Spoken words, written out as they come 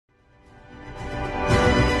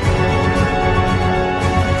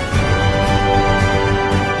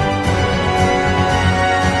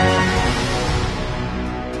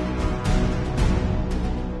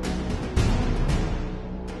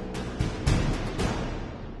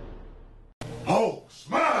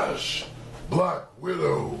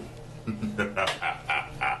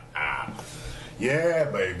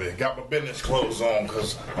got my business clothes on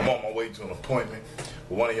because I'm on my way to an appointment.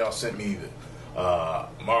 But one of y'all sent me the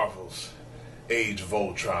Marvel's Age of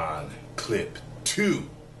Ultron clip 2.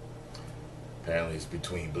 Apparently it's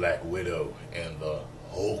between Black Widow and the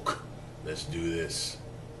Hulk. Let's do this.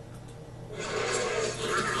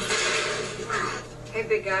 Hey,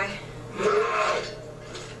 big guy.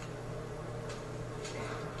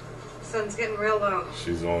 Sun's getting real low.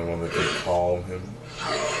 She's the only one that can calm him.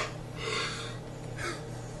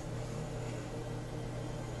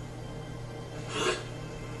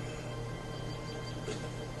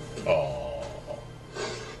 Oh.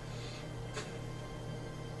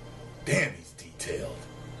 Damn, he's detailed.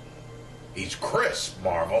 He's crisp,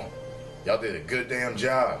 Marvel. Y'all did a good damn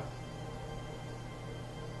job.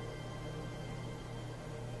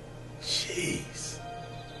 Jeez.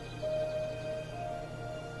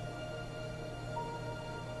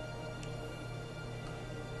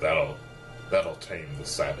 That'll tame the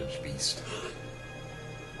savage beast.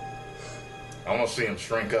 I want to see him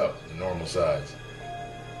shrink up to normal size.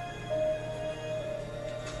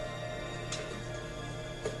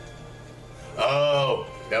 Oh,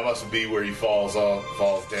 that must be where he falls down.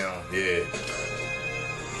 Yeah,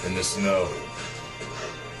 in the snow.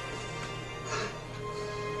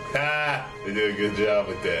 Ha! They did a good job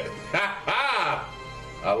with that. Ha ha!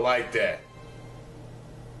 I like that.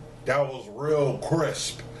 That was real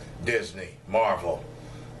crisp. Disney, Marvel,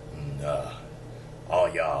 and all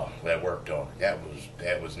y'all that worked on it.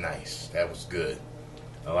 That was nice. That was good.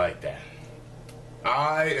 I like that.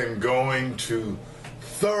 I am going to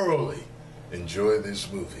thoroughly enjoy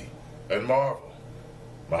this movie. And Marvel,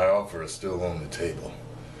 my offer is still on the table.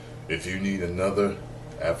 If you need another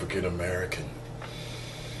African American,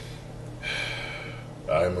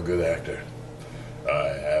 I am a good actor. I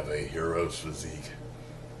have a hero's physique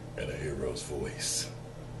and a hero's voice.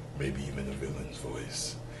 Maybe even a villain's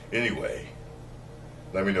voice. Anyway,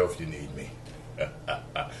 let me know if you need me.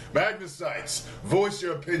 Magnus, voice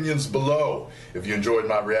your opinions below. If you enjoyed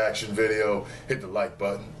my reaction video, hit the like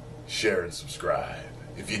button, share and subscribe.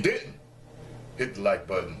 If you didn't, hit the like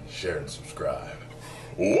button, share and subscribe.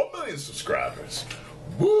 1 million subscribers.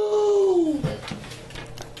 Woo!